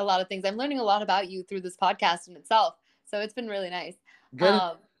in a lot of things. I'm learning a lot about you through this podcast in itself. So it's been really nice. Good.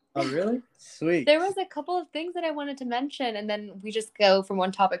 Oh, really? Sweet. There was a couple of things that I wanted to mention, and then we just go from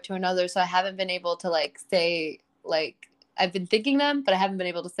one topic to another. So I haven't been able to like say like I've been thinking them, but I haven't been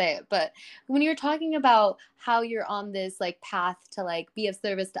able to say it. But when you're talking about how you're on this like path to like be of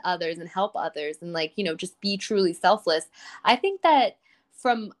service to others and help others and like, you know, just be truly selfless, I think that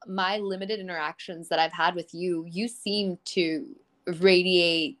from my limited interactions that I've had with you, you seem to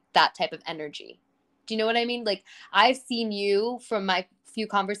radiate that type of energy. Do you know what I mean? Like I've seen you from my few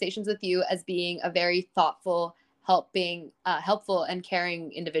conversations with you as being a very thoughtful, helpful and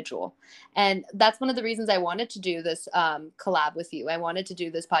caring individual. And that's one of the reasons I wanted to do this collab with you. I wanted to do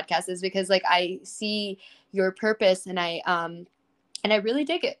this podcast is because like I see your purpose and I really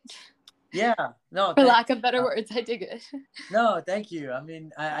dig it. Yeah. No, For lack of better words, I dig it. no, thank you. I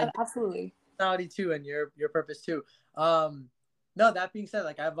mean, I Absolutely. personality too, and your purpose too. No, that being said,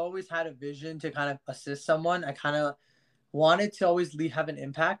 like I've always had a vision to kind of assist someone. I kind of wanted to always have an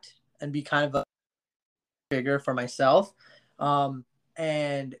impact and be kind of a figure for myself.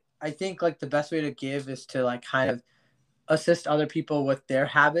 And I think like the best way to give is to like kind of assist other people with their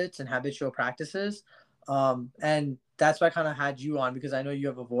habits and habitual practices. And that's why I kind of had you on because I know you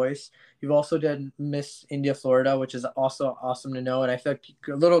have a voice. You've also done Miss India, Florida, which is also awesome to know. And I feel like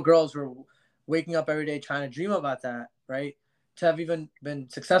little girls were waking up every day trying to dream about that, right? To have even been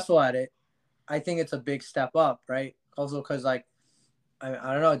successful at it, I think it's a big step up, right? Also, because like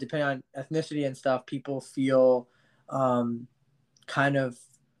I don't know, depending on ethnicity and stuff, people feel kind of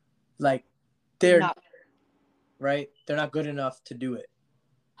like they're Not right. They're not good enough to do it.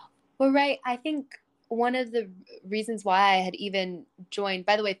 well, right. I think one of the reasons why I had even joined,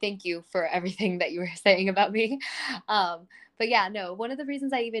 by the way, thank you for everything that you were saying about me. But yeah, no, one of the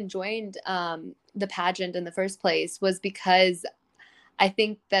reasons I even joined the pageant in the first place was because I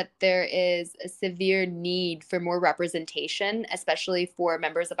think that there is a severe need for more representation, especially for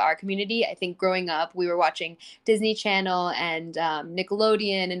members of our community. I think growing up, we were watching Disney Channel and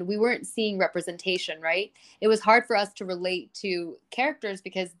Nickelodeon, and we weren't seeing representation, right? It was hard for us to relate to characters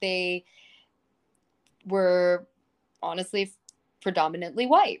because they were honestly predominantly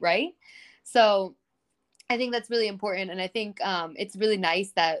white, right? So I think that's really important. And I think it's really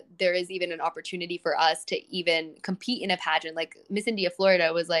nice that there is even an opportunity for us to even compete in a pageant. Like Miss India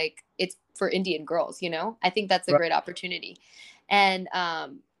Florida was like, it's for Indian girls, you know? I think that's a Right. great opportunity. And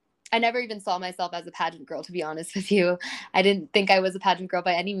I never even saw myself as a pageant girl, to be honest with you. I didn't think I was a pageant girl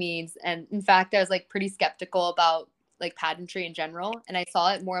by any means. And in fact, I was like pretty skeptical about like pageantry in general. And I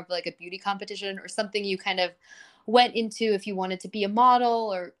saw it more of like a beauty competition or something you kind of went into if you wanted to be a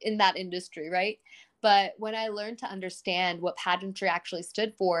model or in that industry, right? But when I learned to understand what pageantry actually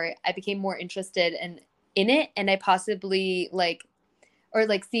stood for, I became more interested in it. And I possibly like, or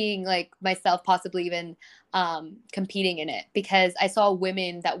like seeing like myself possibly even competing in it because I saw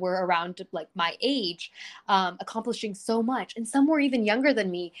women that were around like my age accomplishing so much. And some were even younger than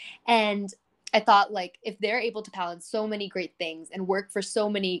me. And I thought like if they're able to balance so many great things and work for so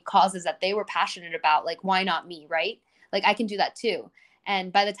many causes that they were passionate about, like why not me, right? Like I can do that too.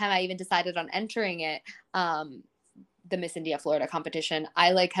 And by the time I even decided on entering it, the Miss India Florida competition, I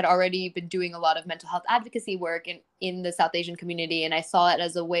like had already been doing a lot of mental health advocacy work in the South Asian community. And I saw it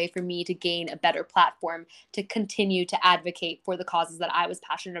as a way for me to gain a better platform to continue to advocate for the causes that I was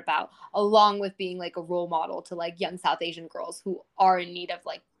passionate about, along with being like a role model to like young South Asian girls who are in need of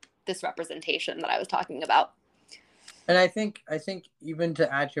like this representation that I was talking about. And I think even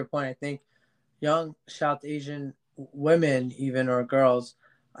to add to your point, I think young South Asian women, even or girls,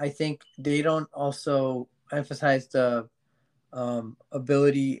 I think they don't also emphasize the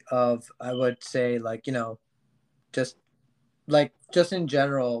ability of, I would say, like, you know, just just in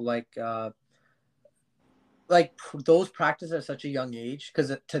general, those practices at such a young age,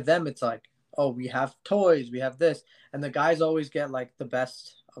 because to them it's like, oh, we have toys, we have this, and the guys always get like the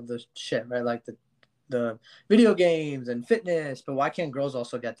best of the shit, right? Like the video games and fitness, but why can't girls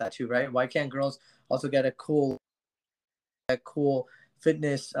also get that too, right? Why can't girls also get a cool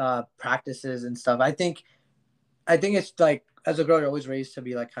fitness practices and stuff? I think it's like as a girl you're always raised to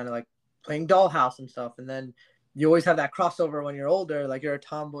be like kind of like playing dollhouse and stuff, and then you always have that crossover when you're older, like you're a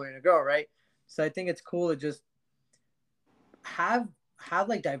tomboy and a girl, right? So I think it's cool to just have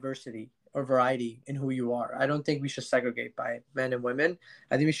like diversity or variety in who you are. I don't think we should segregate by men and women.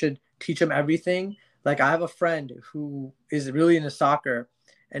 I think we should teach them everything. Like I have a friend who is really into soccer,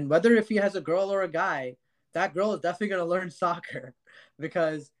 and whether if he has a girl or a guy, that girl is definitely going to learn soccer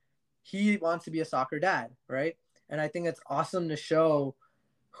because he wants to be a soccer dad, right? And I think it's awesome to show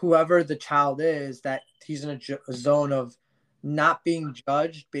whoever the child is that he's in a zone of not being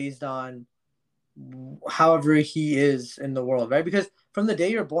judged based on however he is in the world, right? Because from the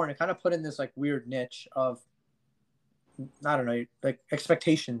day you're born, it kind of put in this like weird niche of, I don't know, like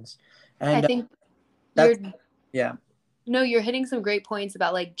expectations. I And think that's, you're yeah. no, you're hitting some great points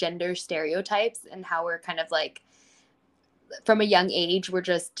about like gender stereotypes and how we're kind of like from a young age, we're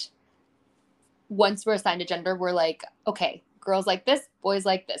just once we're assigned a gender, we're like, okay, girls like this, boys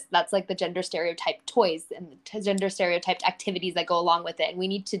like this. That's like the gender stereotyped toys and the gender stereotyped activities that go along with it. And we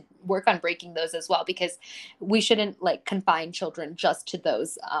need to work on breaking those as well, because we shouldn't like confine children just to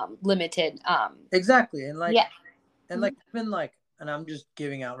those limited. Exactly. And like, Yeah. and like, even like, and I'm just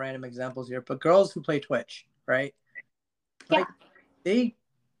giving out random examples here, but girls who play Twitch, right? Like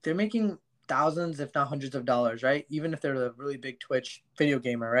they're making thousands, if not hundreds of dollars, right? Even if they're a really big Twitch video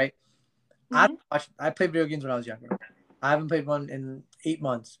gamer, right? I played video games when I was younger. I haven't played one in 8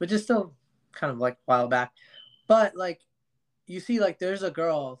 months, which is still kind of like a while back. But like, you see, like there's a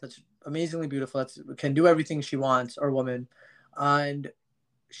girl that's amazingly beautiful, that can do everything she wants, or woman, and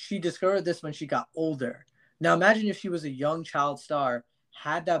she discovered this when she got older. Now imagine if she was a young child star,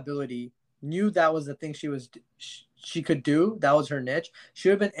 had that ability, knew that was the thing she could do, that was her niche. She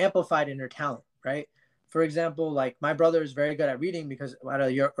would have been amplified in her talent, right? For example, like my brother is very good at reading because at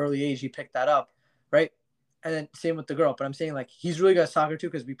an early age he picked that up, right? And then same with the girl. But I'm saying like he's really good at soccer too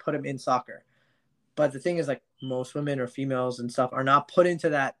because we put him in soccer. But the thing is, like most women or females and stuff are not put into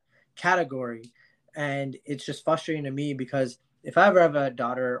that category, and it's just frustrating to me because if I ever have a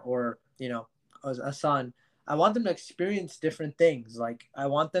daughter or a son, I want them to experience different things. Like I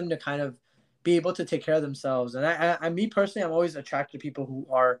want them to kind of be able to take care of themselves. And me personally, I'm always attracted to people who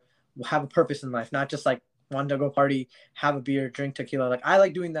have a purpose in life, not just like want to go party, have a beer, drink tequila. Like I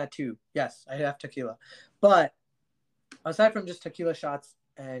like doing that too. Yes, I have tequila, but aside from just tequila shots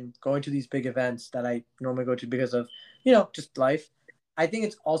and going to these big events that I normally go to because of, just life, I think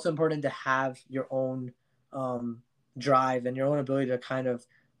it's also important to have your own drive and your own ability to kind of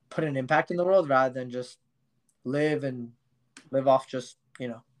put an impact in the world rather than just live off just,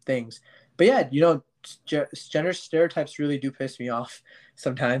 things. But yeah, gender stereotypes really do piss me off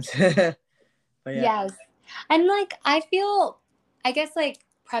sometimes. But yeah. Yes. And like I guess like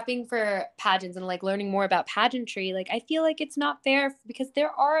prepping for pageants and like learning more about pageantry, like I feel like it's not fair because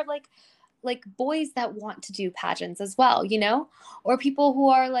there are like boys that want to do pageants as well, or people who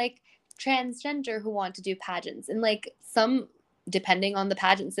are like transgender who want to do pageants, and like some, depending on the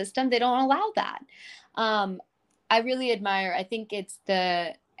pageant system, they don't allow that. I really admire, I think it's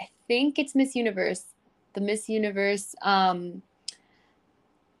Miss Universe, the Miss Universe, the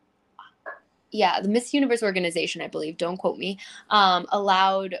Miss Universe organization, I believe, don't quote me,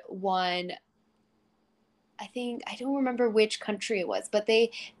 allowed one. I don't remember which country it was, but they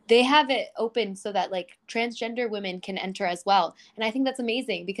have it open so that like transgender women can enter as well. And I think that's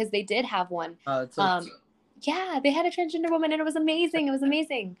amazing because they did have one. Yeah, they had a transgender woman and it was amazing. It was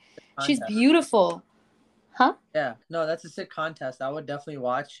amazing. She's beautiful. Huh? Yeah, no, that's a sick contest. I would definitely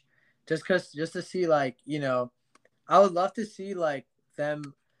watch just to see like, I would love to see like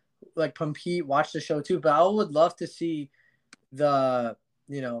them like compete, watch the show too, but I would love to see the,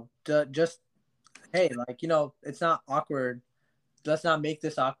 just, hey, like, it's not awkward. Let's not make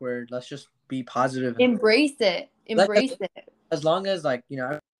this awkward. Let's just be positive. Embrace it. Embrace it. As long as like,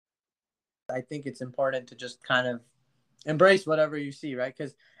 I think it's important to just kind of embrace whatever you see, right?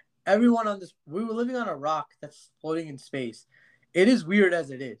 Because everyone we were living on a rock that's floating in space. It is weird as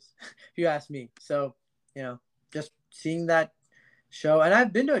it is, if you ask me. So, just seeing that show, and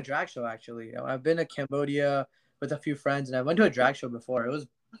I've been to a drag show actually. I've been to Cambodia with a few friends, and I went to a drag show before. It was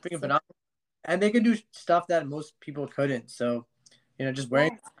freaking phenomenal, and they could do stuff that most people couldn't. So, just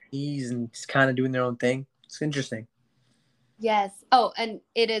wearing knees and just kind of doing their own thing. It's interesting. Yes. Oh, and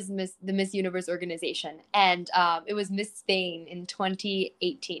it is the Miss Universe organization, and it was Miss Spain in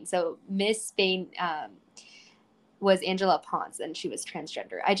 2018. So Miss Spain was Angela Ponce, and she was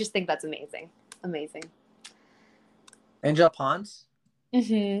transgender. I just think that's amazing. Amazing. Angela Ponce?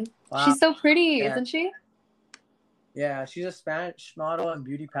 Mm-hmm. Wow. She's so pretty, isn't she? Yeah, she's a Spanish model and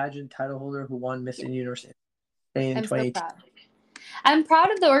beauty pageant title holder who won Miss Universe in 2018. So proud. I'm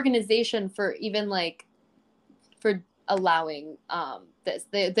proud of the organization for even like for allowing this.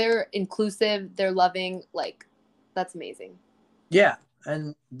 They're inclusive, they're loving, like that's amazing. Yeah,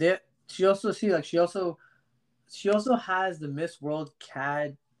 and she also has the Miss World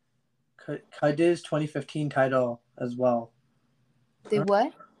Cadiz 2015 title as well.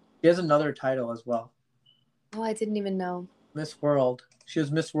 What? She has another title as well. Oh, I didn't even know. Miss World. She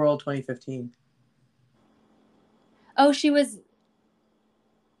was Miss World 2015. Oh, she was.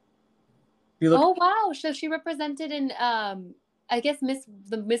 Oh wow! So she represented in I guess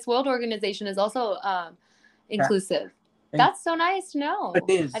the Miss World organization is also inclusive. And That's so nice to know. it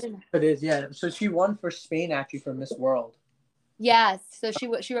is. I didn't. It is. Yeah. So she won for Spain actually for Miss World. Yes. So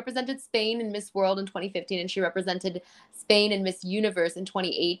she represented Spain in Miss World in 2015, and she represented Spain in Miss Universe in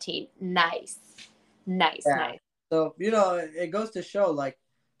 2018. Nice. Nice. Yeah. Nice. So it goes to show like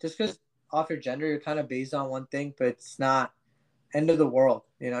just because off your gender you're kind of based on one thing, but it's not end of the world.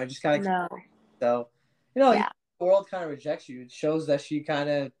 You just kind of No. so Yeah. the world kind of rejects you. It shows that she kind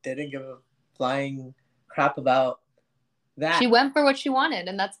of didn't give a flying crap about that. She went for what she wanted,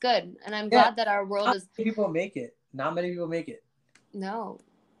 and that's good. And I'm glad that our world is. Not many people make it. Not many people make it. No.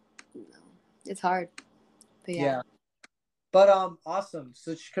 It's hard. But yeah. But awesome.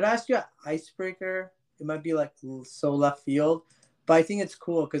 So could I ask you an icebreaker? It might be like so left field, but I think it's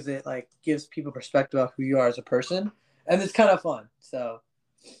cool because it like gives people perspective of who you are as a person, and it's kind of fun. So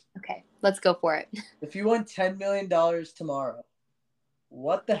Okay, let's go for it. if you won $10 million tomorrow,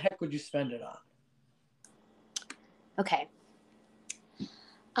 what the heck would you spend it on? Okay.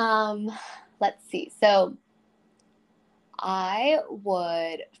 Let's see. So I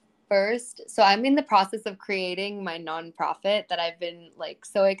would first, so I'm in the process of creating my nonprofit that I've been like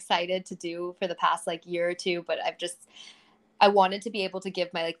so excited to do for the past like year or two, but I wanted to be able to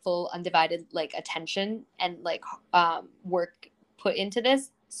give my like full undivided like attention and like work put into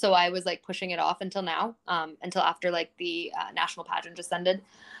this. So I was like pushing it off until now, until after like the national pageant just ended.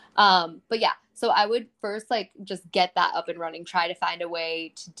 But yeah, so I would first like just get that up and running, try to find a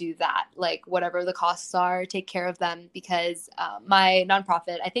way to do that, like whatever the costs are, take care of them, because my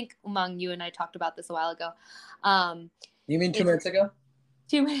nonprofit, I think Umang, you and I talked about this a while ago. You mean 2 minutes ago?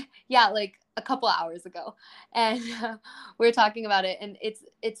 Yeah, like a couple hours ago, and we were talking about it, and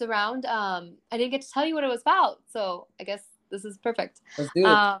it's around. I didn't get to tell you what it was about, so I guess this is perfect. Let's do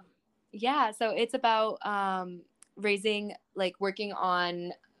it. Yeah, so it's about working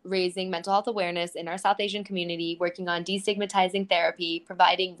on raising mental health awareness in our South Asian community, working on destigmatizing therapy,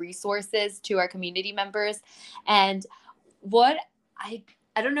 providing resources to our community members. And what I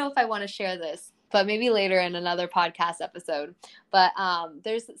don't know if I want to share this, but maybe later in another podcast episode. But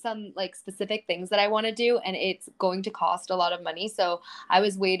there's some like specific things that I want to do, and it's going to cost a lot of money. So I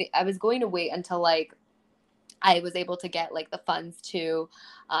was going to wait until like I was able to get like the funds to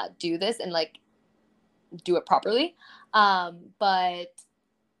do this and like do it properly. But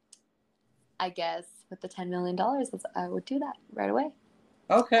I guess with the $10 million, I would do that right away.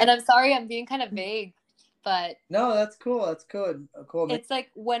 Okay. And I'm sorry, I'm being kind of vague, but no, that's cool. That's good. Cool. It's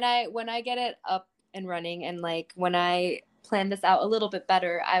like when I get it up and running, and like when I plan this out a little bit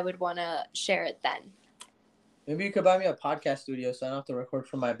better, I would want to share it then. Maybe you could buy me a podcast studio so I don't have to record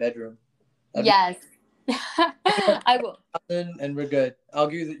from my bedroom. Yes. I will. And we're good. I'll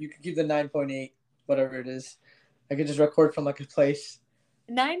give you. You can keep the 9.8, whatever it is. I could just record from like a place.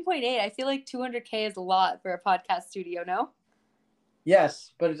 9.8. I feel like 200K is a lot for a podcast studio. No.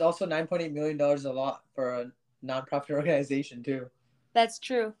 Yes, but it's also $9.8 million a lot for a nonprofit organization too. That's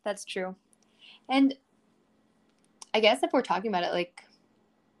true. And I guess if we're talking about it, like,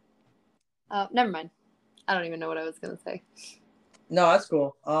 never mind. I don't even know what I was gonna say. No, that's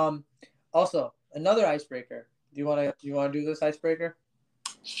cool. Also another icebreaker. Do you want to do this icebreaker?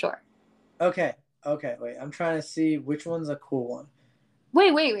 Sure. Okay. Wait, I'm trying to see which one's a cool one.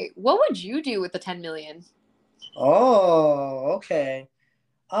 Wait. What would you do with the 10 million? Oh, okay.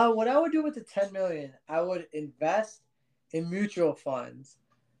 What I would do with the 10 million, I would invest in mutual funds,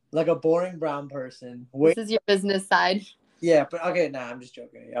 like a boring brown person. This is your business side. Yeah, but okay, nah, I'm just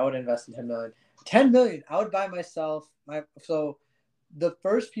joking. I would invest in 10 million. 10 million, I would buy myself so the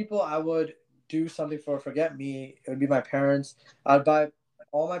first people I would do something forget me, it would be my parents. I'd buy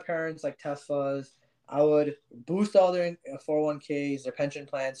all my parents like Teslas. I would boost all their 401ks, their pension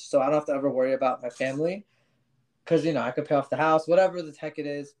plans, so I don't have to ever worry about my family. Because, I could pay off the house, whatever the heck it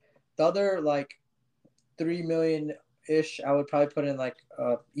is. The other, like, 3 million-ish, I would probably put in, like,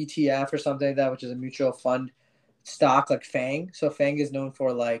 a ETF or something like that, which is a mutual fund stock, like FANG. So FANG is known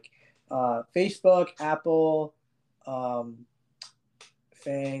for, like, Facebook, Apple,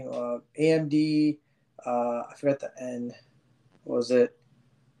 FANG, AMD, I forgot the N. What was it?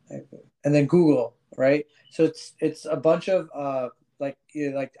 And then Google, right? So it's a bunch of like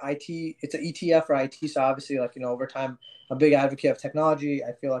IT. It's an ETF for IT. So obviously, over time, I'm a big advocate of technology.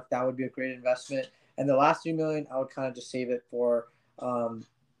 I feel like that would be a great investment. And the last 3 million, I would kind of just save it for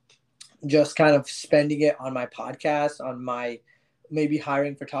just kind of spending it on my podcast, on my maybe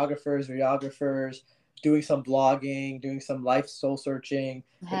hiring photographers, videographers, doing some vlogging, doing some life soul searching,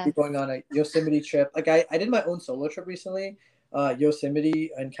 maybe going on a Yosemite trip. Like I did my own solo trip recently.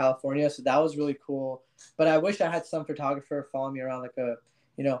 Yosemite in California. So that was really cool. But I wish I had some photographer follow me around like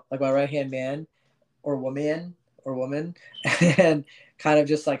like my right-hand man or woman, or woman, and kind of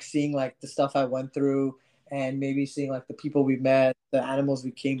just like seeing like the stuff I went through, and maybe seeing like the people we met, the animals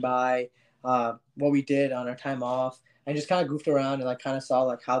we came by, what we did on our time off, and just kind of goofed around and like kind of saw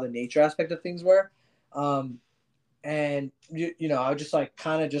like how the nature aspect of things were. And you know, I would just like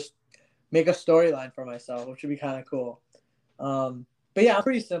kind of just make a storyline for myself, which would be kind of cool. But yeah, I'm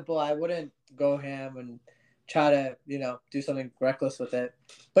pretty simple. I wouldn't go ham and try to, you know, do something reckless with it.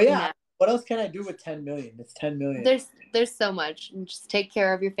 But yeah, No. what else can I do with 10 million? It's 10 million. There's so much. Just take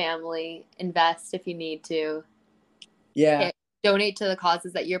care of your family, invest if you need to. Yeah. Donate to the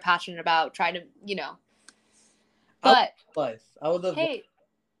causes that you're passionate about. Try to, you know. I But would live. hey,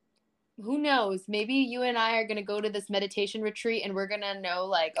 who knows? Maybe you and I are going to go to this meditation retreat and we're going to know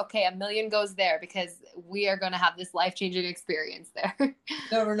like, okay, $1 million goes there because we are going to have this life-changing experience there. You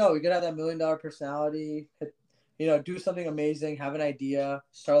never know. We could have that $1 million personality, you know, do something amazing, have an idea,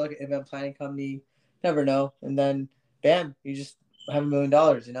 start like an event planning company. Never know. And then bam, you just have $1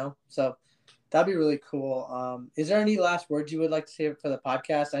 million, you know? So that'd be really cool. Is there any last words you would like to say for the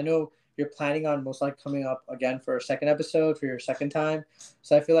podcast? I know you're planning on most likely coming up again for a second episode for your second time.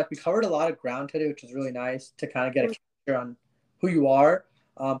 So I feel like we covered a lot of ground today, which is really nice to kind of get a picture on who you are.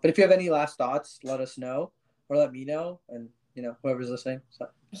 But if you have any last thoughts, let us know or let me know, and you know whoever's listening. So.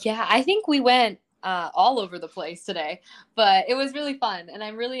 Yeah, I think we went all over the place today, but it was really fun. And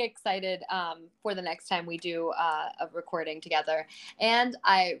I'm really excited for the next time we do a recording together. And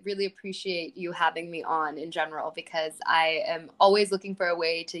I really appreciate you having me on in general, because I am always looking for a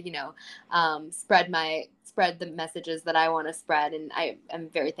way to, you know, spread the messages that I want to spread. And I am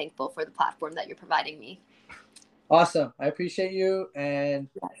very thankful for the platform that you're providing me. Awesome. I appreciate you, and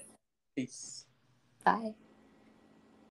peace. Bye.